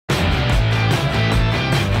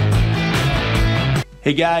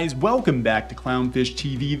Hey guys, welcome back to Clownfish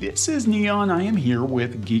TV. This is Neon. I am here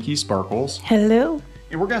with Geeky Sparkles. Hello.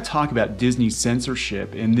 And we're going to talk about Disney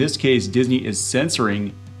censorship. In this case, Disney is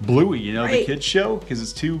censoring Bluey, you know, the kids show, because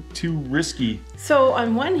it's too risky. So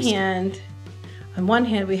on one hand,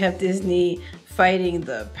 we have Disney fighting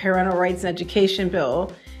the parental rights and education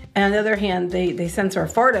bill, and on the other hand, they censor a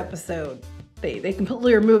fart episode. They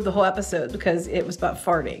completely removed the whole episode because it was about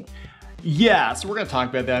farting. Yeah, so we're going to talk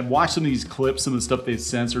about that. Watch some of these clips, some of the stuff they've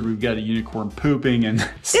censored. We've got a unicorn pooping and...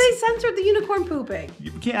 Yeah, they censored the unicorn pooping.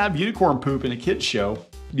 You can't have unicorn poop in a kid's show.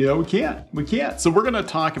 You know, we can't. So we're going to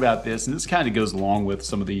talk about this, and this kind of goes along with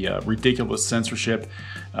some of the ridiculous censorship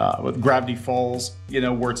with Gravity Falls, you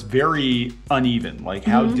know, where it's very uneven, like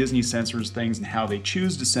how Disney censors things and how they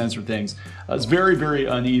choose to censor things. It's very, very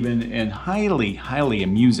uneven and highly, highly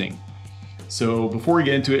amusing. So before we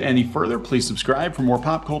get into it any further, please subscribe for more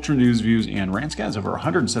pop culture news, views, and rants. Guys, over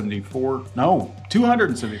 274. I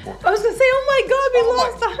was going to say, oh my God, we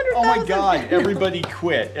lost 100,000. Oh my God, everybody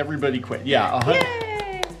quit. Everybody quit. Yeah,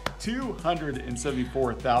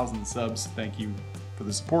 274,000 subs. Thank you for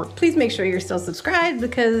the support. Please make sure you're still subscribed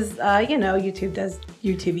because, you know, YouTube does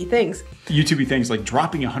YouTube-y things. YouTube-y things like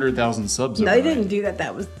dropping 100,000 subs. No, they didn't do that.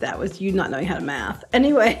 That was you not knowing how to math.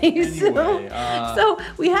 Anyway, so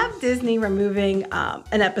we have Disney removing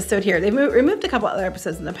an episode here. They removed a couple other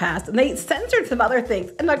episodes in the past, and they censored some other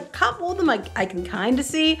things. And a couple of them I can kind of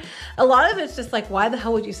see. A lot of it's just like, why the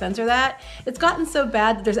hell would you censor that? It's gotten so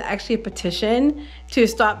bad that there's actually a petition to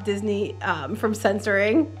stop Disney from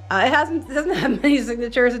censoring. It doesn't have many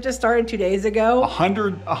signatures. It just started 2 days ago.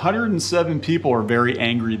 107 people are very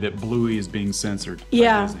angry that Bluey is being censored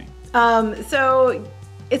by Disney. So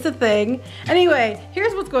it's a thing. Anyway,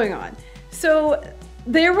 here's what's going on. So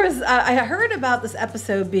there was, I heard about this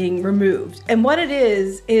episode being removed, and what it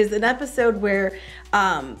is an episode where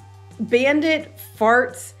Bandit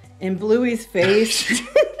farts in Bluey's face.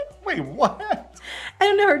 Wait, what? I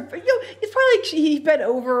don't know. You know, it's probably like he bent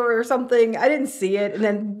over or something. I didn't see it, and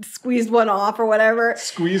then squeezed one off or whatever.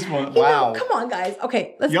 Squeezed one. You wow. know, come on, guys.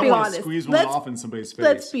 Okay, let's be honest. You don't want to squeeze one off in somebody's face.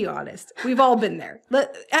 Let's be honest. We've all been there.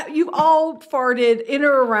 You've all farted in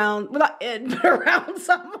or around, well, not in, but around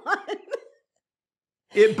someone.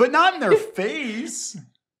 But not in their face.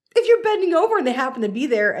 If you're bending over and they happen to be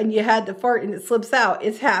there and you had to fart and it slips out,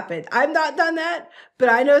 it's happened. I've not done that, but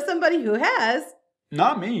I know somebody who has.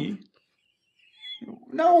 Not me.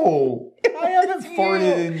 No, I haven't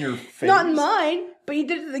farted in your face. Not in mine, but you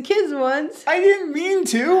did it to the kids once. I didn't mean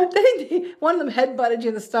to. I think one of them headbutted you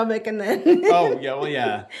in the stomach and then... Oh, yeah, well,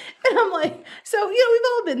 yeah. And I'm like, so, you know, we've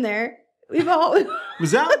all been there. We've all...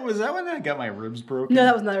 Was that when I got my ribs broken? No,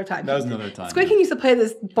 that was another time. That was another time. Squeaking used to play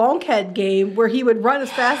this bonkhead game where he would run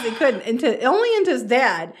as fast as he could only into his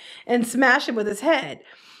dad and smash him with his head.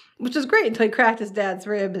 Which was great until he cracked his dad's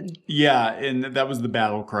rib. Yeah, and that was the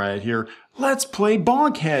battle cry here. Let's play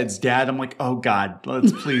bonkheads, Dad. I'm like, oh God,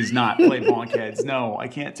 let's please not play bonkheads. No, I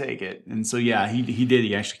can't take it. And so yeah, he did.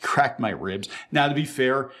 He actually cracked my ribs. Now to be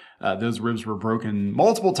fair, those ribs were broken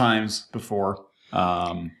multiple times before.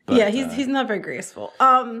 But, yeah, he's not very graceful.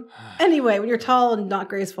 Anyway, when you're tall and not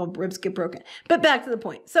graceful, ribs get broken. But back to the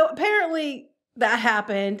point. So apparently that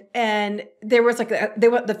happened, and there was like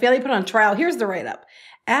the family put on trial. Here's the write-up.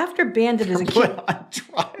 After Bandit is accused... Put on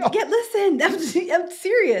trial? Yeah, listen, I'm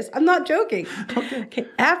serious. I'm not joking. Okay.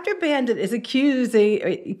 After Bandit is accused,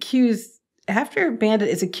 I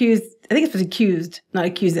think it was accused, not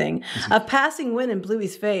accusing, of passing wind in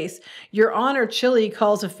Bluey's face, Your Honor Chili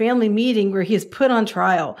calls a family meeting where he is put on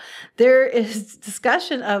trial. There is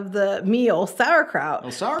discussion of the meal,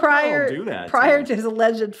 sauerkraut, prior to his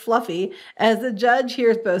alleged fluffy, as the judge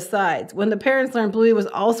hears both sides. When the parents learn Bluey was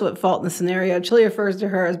also at fault in the scenario, Chili refers to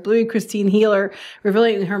her as Bluey Christine Healer,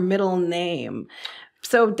 revealing her middle name.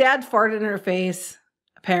 So Dad farted in her face,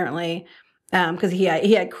 apparently, because he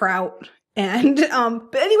had kraut. And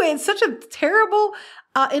but anyway, it's such a terrible,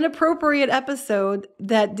 inappropriate episode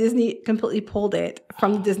that Disney completely pulled it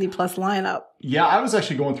from the Disney Plus lineup. Yeah, I was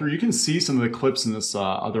actually going through. You can see some of the clips in this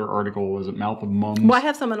other article. Was it Mouth of Mums? Well, I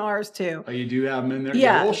have some in ours too. Oh, you do have them in there?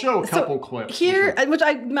 Yeah. We'll show a couple clips. Here,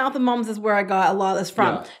 Mouth of Mums is where I got a lot of this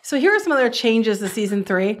from. Yeah. So here are some other changes to season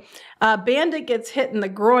 3. Bandit gets hit in the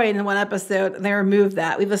groin in one episode, and they removed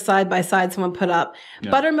that. We have a side-by-side someone put up.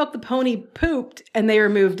 Yeah. Buttermilk the pony pooped, and they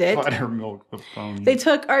removed it. Buttermilk the pony. They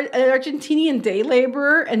took an Argentinian day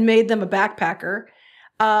laborer and made them a backpacker.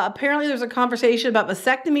 Apparently, there's a conversation about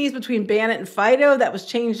vasectomies between Bandit and Fido that was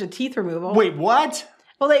changed to teeth removal. Wait, what?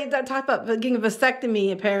 Well, they talked about getting a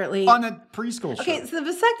vasectomy, apparently. On a preschool show. Okay, so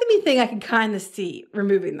the vasectomy thing, I can kind of see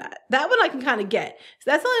removing that. That one I can kind of get.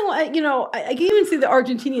 So that's the only one, you know, I can even see the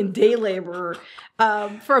Argentinian day laborer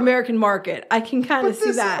for American market. I can kind of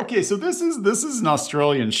see that. Okay, so this is an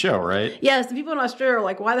Australian show, right? Yes, the people in Australia are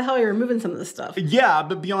like, why the hell are you removing some of this stuff? Yeah,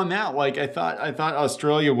 but beyond that, like I thought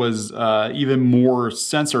Australia was even more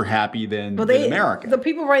censor happy than America. The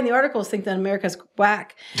people writing the articles think that America's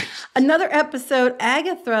whack. Another episode,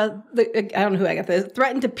 Agatha, I don't know who Agatha is,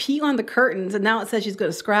 threatened to pee on the curtains, and now it says she's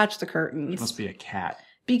going to scratch the curtains. Must be a cat.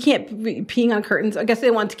 But you can't be peeing on curtains. I guess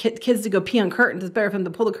they want kids to go pee on curtains. It's better for them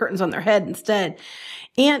to pull the curtains on their head instead.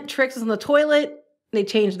 Aunt Trix is on the toilet. They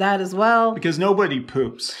changed that as well. Because nobody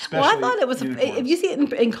poops. Well, I thought it was, if you see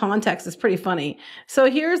it in context, it's pretty funny. So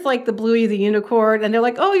here's like the Bluey, the unicorn, and they're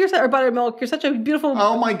like, oh, or buttermilk, you're such a beautiful.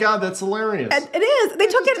 Oh my God, that's hilarious. And it is. They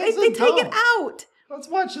take it out. Let's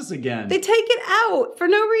watch this again. They take it out for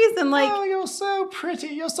no reason. Like, oh, you're so pretty.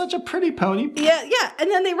 You're such a pretty pony. Yeah. And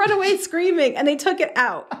then they run away screaming, and they took it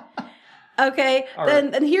out. Okay.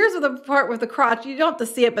 Then and here's the part with the crotch. You don't have to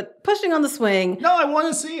see it, but pushing on the swing. No, I want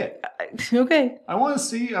to see it. Okay. I want to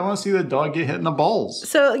see the dog get hit in the balls.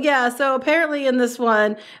 So yeah. So apparently in this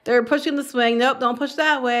one, they're pushing the swing. Nope, don't push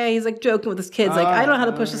that way. He's like joking with his kids, like I don't know how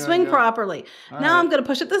to push the swing properly. Now I'm gonna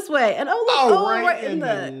push it this way, and right in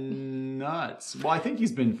the nuts. Well, I think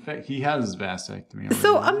he has his vasectomy.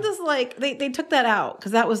 So I'm just like they took that out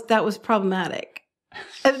because that was problematic.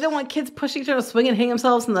 I don't want kids pushing each other, swinging, hitting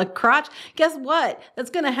themselves in the crotch. Guess what? That's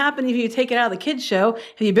going to happen if you take it out of the kids' show.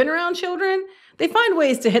 Have you been around children? They find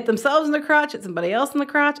ways to hit themselves in the crotch, hit somebody else in the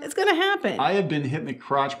crotch. It's going to happen. I have been hit in the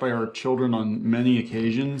crotch by our children on many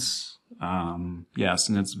occasions. Yes,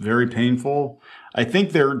 and it's very painful. I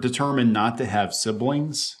think they're determined not to have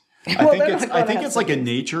siblings. I think it's like a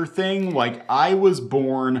nature thing. Like I was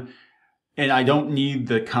born and I don't need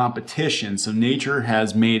the competition. So nature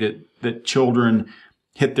has made it that children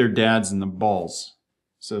hit their dads in the balls.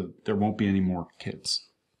 So there won't be any more kids.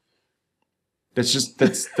 That's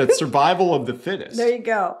survival of the fittest. There you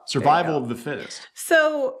go. Survival of the fittest.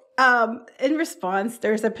 So in response,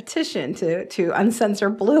 there's a petition to uncensor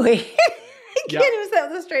Bluey. I can't even say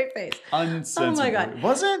it with a straight face. Uncensored. Oh my God.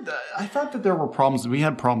 Wasn't I thought that there were problems. We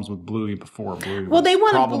had problems with Bluey before. Bluey well, they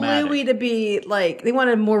wanted Bluey to be like, they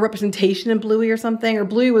wanted more representation in Bluey or something. Or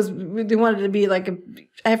Bluey they wanted to be like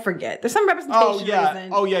I forget. There's some representation reason.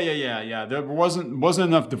 Oh, yeah. There wasn't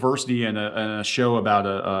enough diversity in a show about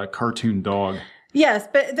a cartoon dog. Yes,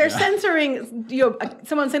 but they're censoring,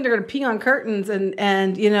 someone saying they're going to pee on curtains and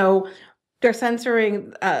they're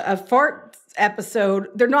censoring a fart episode.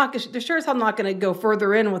 They're sure as hell not going to go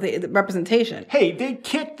further in with the representation. Hey, they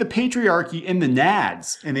kicked the patriarchy in the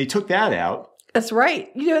nads and they took that out. That's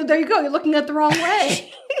right. There you go. You're looking at it the wrong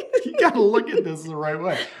way. You got to look at this the right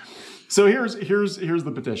way. So here's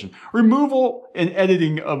the petition. Removal and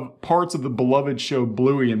editing of parts of the beloved show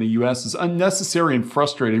Bluey in the U.S. is unnecessary and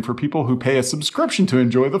frustrating for people who pay a subscription to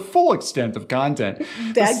enjoy the full extent of content.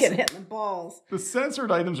 Dad getting hit in the balls. The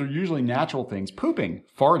censored items are usually natural things. Pooping,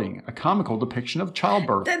 farting, a comical depiction of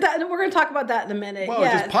childbirth. We're going to talk about that in a minute. Well,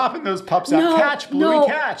 just popping those pups out. Catch, Bluey,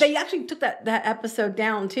 catch. They actually took that episode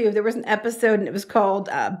down, too. There was an episode, and it was called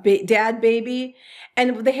Dad Baby.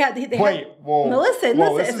 And they had whoa. No, listen.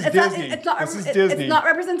 This is Disney. It's not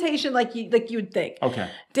representation like you would think. Okay.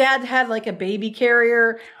 Dad had like a baby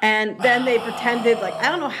carrier, and then they pretended like I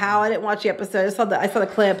don't know how I didn't watch the episode. I saw the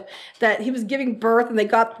clip that he was giving birth, and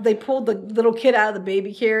they pulled the little kid out of the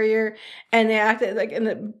baby carrier, and they acted like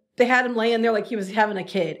they had him laying there like he was having a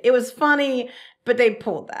kid. It was funny, but they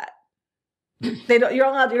pulled that. You're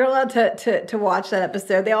allowed to watch that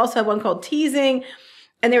episode. They also have one called teasing.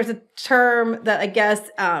 And there was a term that I guess,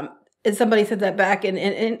 and somebody said that back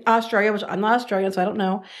in Australia, which I'm not Australian, so I don't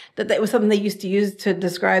know, that was something they used to use to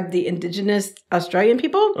describe the indigenous Australian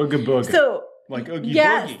people. Ooga booga. So, like Oogie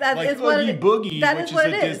yes, Boogie. That like is what Oogie Boogie, that is what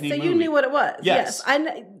it is. Disney so movie. You knew what it was. Yes.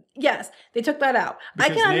 Yes, they took that out.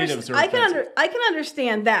 Because I can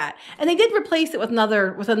understand that. And they did replace it with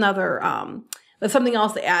something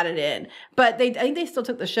else they added in. But I think they still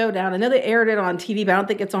took the show down. I know they aired it on TV, but I don't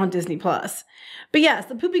think it's on Disney+. But yes,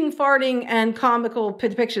 the pooping, farting, and comical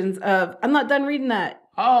depictions of... I'm not done reading that.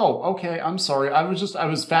 Oh, okay. I'm sorry. I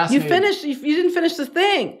was fascinated. You didn't finish the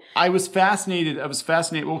thing. I was fascinated.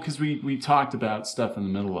 Well, because we talked about stuff in the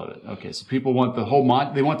middle of it. Okay, so people want the whole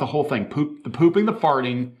they want the whole thing. The pooping, the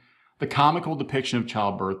farting, the comical depiction of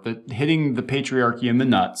childbirth, the hitting the patriarchy in the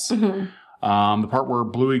nuts. Mm-hmm. The part where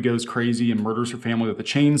Bluey goes crazy and murders her family with a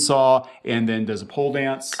chainsaw and then does a pole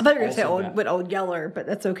dance. I thought you were going to say old Yeller, but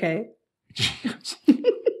that's okay.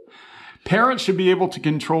 Parents should be able to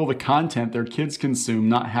control the content their kids consume,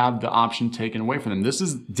 not have the option taken away from them. This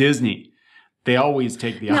is Disney. They always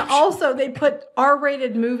take the option. Now, also, they put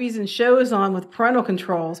R-rated movies and shows on with parental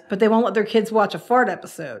controls, but they won't let their kids watch a fart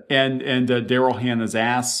episode. And Daryl Hannah's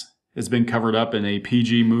ass has been covered up in a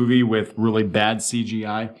PG movie with really bad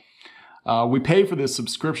CGI. We pay for this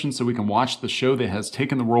subscription so we can watch the show that has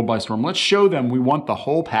taken the world by storm. Let's show them we want the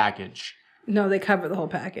whole package. No, they cover the whole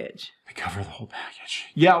package. They cover the whole package.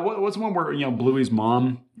 Yeah, what's the one where, you know, Bluey's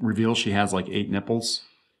mom reveals she has like 8 nipples?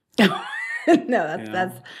 No,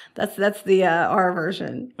 that's the R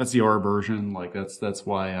version. That's the R version. Like that's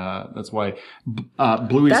why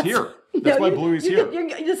Bluey's here. That's why Bluey's here.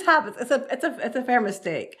 It just happens. It's a fair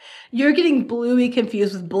mistake. You're getting Bluey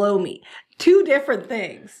confused with Blow Me. 2 different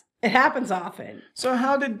things. It happens often. So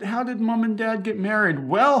how did mom and dad get married?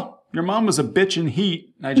 Well, your mom was a bitch in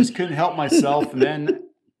heat. And I just couldn't help myself. And then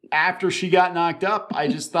after she got knocked up, I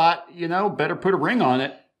just thought, you know, better put a ring on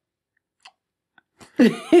it.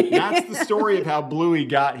 That's the story of how Bluey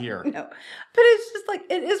got here. No, but it's just like,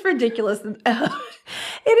 it is ridiculous.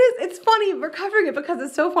 It's funny. We're covering it because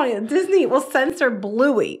it's so funny. Disney will censor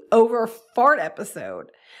Bluey over a fart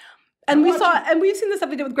episode. And we've seen the stuff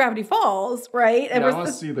they did with Gravity Falls, right? And I want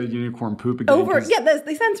to see the unicorn poop again.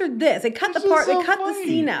 They censored this. They cut the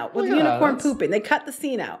scene out with the unicorn pooping. They cut the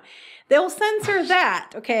scene out. They'll censor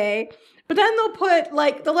that, okay? But then they'll put,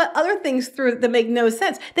 like, they'll let other things through that make no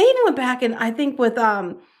sense. They even went back and I think with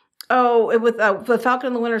the Falcon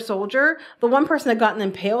and the Winter Soldier, the one person that gotten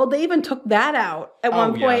impaled, they even took that out at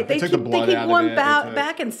one point. They keep going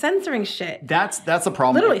back and censoring shit. That's the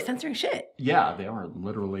problem. Literally censoring shit. Yeah, they are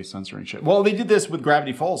literally censoring shit. Well, they did this with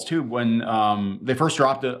Gravity Falls too. When they first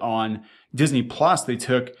dropped it on Disney Plus, they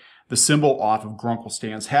took the symbol off of Grunkle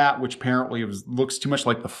Stan's hat, which apparently looks too much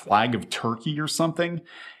like the flag of Turkey or something.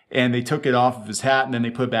 And they took it off of his hat, and then they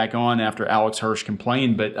put it back on after Alex Hirsch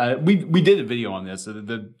complained. But we did a video on this.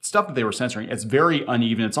 The stuff that they were censoring, it's very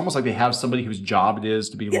uneven. It's almost like they have somebody whose job it is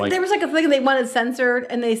to be like... There was like a thing they wanted censored,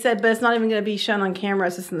 and they said, but it's not even going to be shown on camera.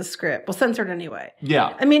 It's just in the script. Well, censored anyway.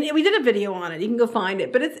 Yeah. I mean, we did a video on it. You can go find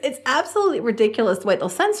it. But it's absolutely ridiculous the way they'll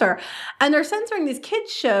censor. And they're censoring these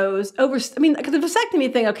kids' shows over... I mean, because the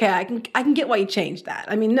vasectomy thing, okay, I can get why you changed that.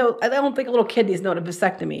 I mean, no, I don't think a little kid needs to know what a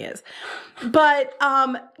vasectomy is. But...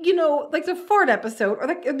 you know, like the fart episode or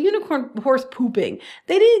like the unicorn horse pooping,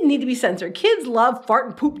 they didn't need to be censored. Kids love fart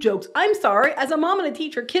and poop jokes. I'm sorry. As a mom and a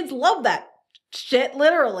teacher, kids love that shit,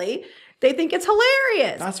 literally. They think it's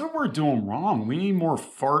hilarious. That's what we're doing wrong. We need more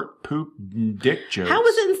fart, poop, dick jokes. How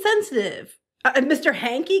is it insensitive? Mr.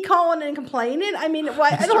 Hanky calling and complaining? I mean, why?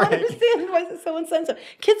 I don't understand why it's so insensitive.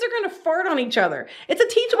 Kids are going to fart on each other. It's a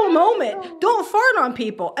teachable moment. Don't fart on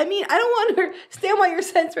people. I mean, I don't understand why you're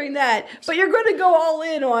censoring that, but you're going to go all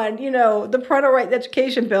in on, you know, the parental rights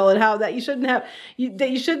education bill and how that you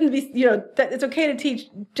shouldn't be, you know, that it's okay to teach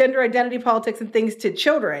gender identity politics and things to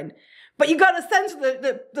children. But you got to censor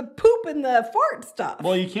the poop and the fart stuff.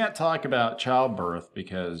 Well, you can't talk about childbirth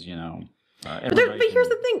because, you know... But here's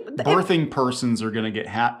the thing. Birthing persons are going to get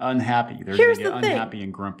unhappy. They're going to get unhappy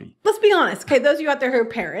and grumpy. Let's be honest. Okay, those of you out there who are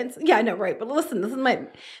parents. Yeah, I know, right. But listen, those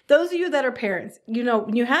of you that are parents, you know,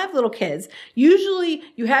 when you have little kids, usually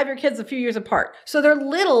you have your kids a few years apart. So they're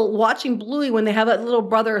little watching Bluey when they have a little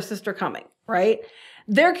brother or sister coming, right?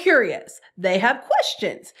 They're curious. They have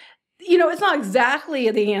questions. You know, it's not exactly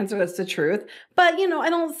the answer that's the truth. But, you know, I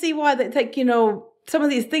don't see why they take, you know, some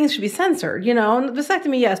of these things should be censored, you know, and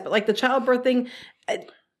vasectomy, yes, but like the childbirth thing,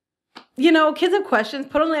 you know, kids have questions.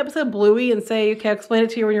 Put on the episode of Bluey and say, okay, I'll explain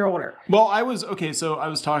it to you when you're older. Well, I was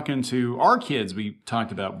talking to our kids. We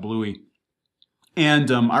talked about Bluey.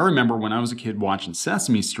 And I remember when I was a kid watching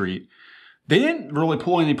Sesame Street, they didn't really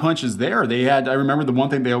pull any punches there. I remember the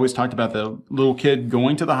one thing they always talked about, the little kid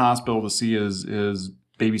going to the hospital to see his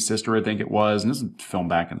baby sister, I think it was. And this is filmed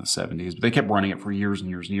back in the 70s, but they kept running it for years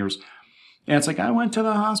and years and years. And it's like, I went to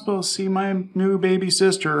the hospital to see my new baby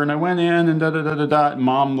sister, and I went in and da-da-da-da-da.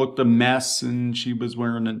 Mom looked a mess, and she was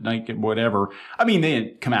wearing a nightgown, whatever. I mean, they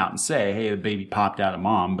didn't come out and say, hey, the baby popped out of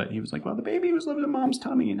mom. But he was like, well, the baby was living in mom's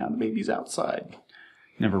tummy, and now the baby's outside.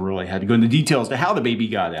 Never really had to go into details to how the baby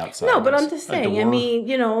got outside. No, but I'm just saying, I mean,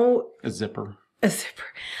 you know. A zipper. I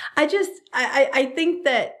think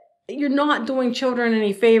that you're not doing children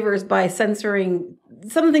any favors by censoring.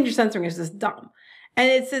 Some of the things you're censoring is just dumb. And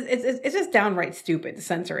it's just downright stupid to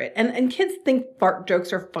censor it. And kids think fart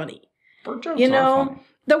jokes are funny. Fart jokes are funny.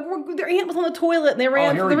 Their aunt was on the toilet and they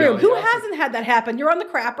ran into the room. Who hasn't had that happen? You're on the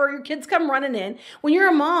crapper, your kids come running in. When you're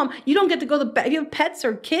a mom, you don't get to go to the bathroom. If you have pets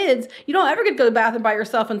or kids, you don't ever get to go to the bathroom by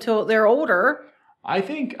yourself until they're older. I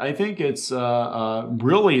think it's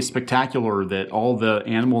really spectacular that all the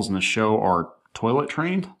animals in the show are toilet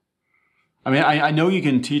trained. I mean, I know you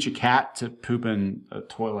can teach a cat to poop in a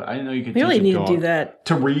toilet. I didn't know you could teach a dog to do that.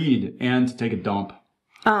 To read and to take a dump.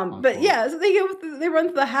 But yeah, so they run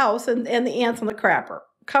to the house and the ants on the crapper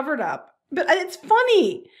covered up. But it's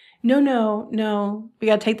funny. No. We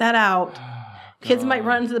got to take that out. Kids might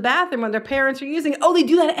run into the bathroom when their parents are using it. Oh, they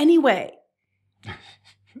do that anyway.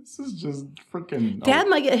 This is just freaking... Dad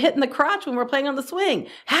might get hit in the crotch when we're playing on the swing.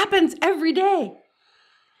 Happens every day.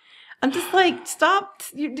 I'm just like, stop.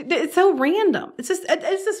 It's so random. It's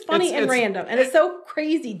just funny and random. And it's so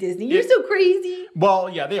crazy, Disney. You're so crazy. Well,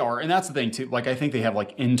 yeah, they are. And that's the thing, too. Like, I think they have,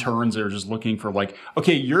 like, interns that are just looking for, like,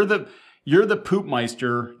 okay, you're the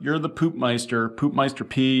poopmeister. You're the poopmeister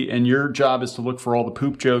P, and your job is to look for all the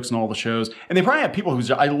poop jokes and all the shows. And they probably have people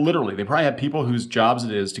they probably have people whose jobs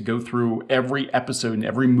it is to go through every episode and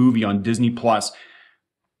every movie on Disney Plus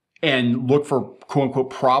and look for quote unquote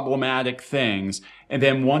problematic things. And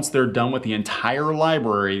then once they're done with the entire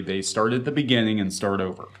library, they start at the beginning and start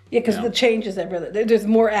over. Yeah, because the changes there's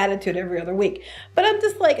more attitude every other week. But I'm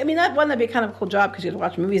just like, I mean, that'd be kind of a cool job because you have to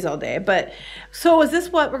watch movies all day. But so is this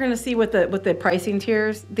what we're going to see with the pricing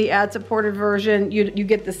tiers? The ad-supported version, you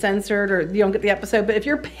get the censored or you don't get the episode. But if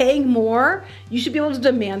you're paying more, you should be able to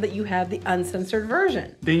demand that you have the uncensored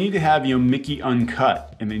version. They need to have, Mickey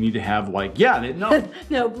uncut. And they need to have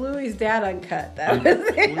No, Bluey's dad uncut.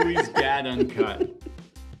 Bluey's dad uncut.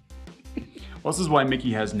 Well, this is why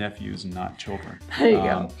Mickey has nephews and not children. There you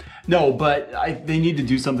go. No, but they need to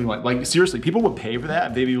do something like seriously, people would pay for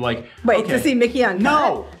that. They'd be like, wait, to see Mickey uncut?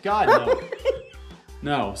 No, God, no.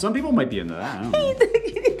 No, some people might be into that. I don't know.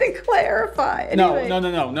 You need to clarify. Anyway.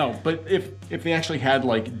 No. But if they actually had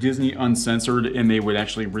like Disney Uncensored and they would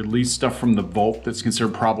actually release stuff from the vault that's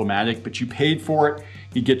considered problematic, but you paid for it,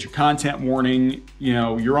 you get your content warning,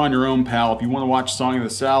 you're on your own, pal. If you want to watch Song of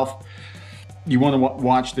the South, you want to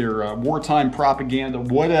watch their wartime propaganda,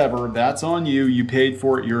 whatever, that's on you. You paid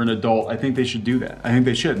for it. You're an adult. I think they should do that. I think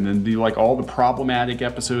they should. And then do like all the problematic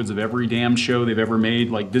episodes of every damn show they've ever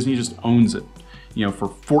made. Like Disney just owns it. For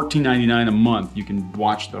 $14.99 a month, you can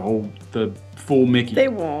watch the full Mickey. They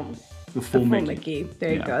won't. The full Mickey.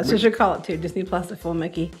 There you go. That's what you should call it too. Disney Plus, the full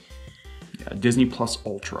Mickey. Yeah, Disney Plus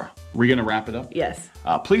Ultra. Are we going to wrap it up? Yes.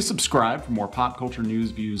 Please subscribe for more pop culture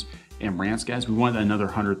news, views, and rants, guys. We want another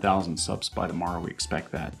 100,000 subs by tomorrow. We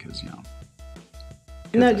expect that because,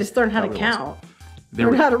 No, just learn how to count.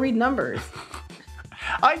 Learn how to read numbers.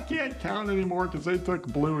 I can't count anymore because they took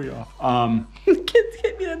Bluey off. Kids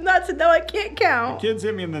hit me in the nuts and now I can't count. The kids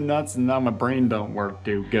hit me in the nuts and now my brain don't work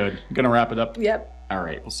too good. I'm going to wrap it up. Yep. All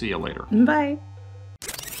right. We'll see you later. Bye.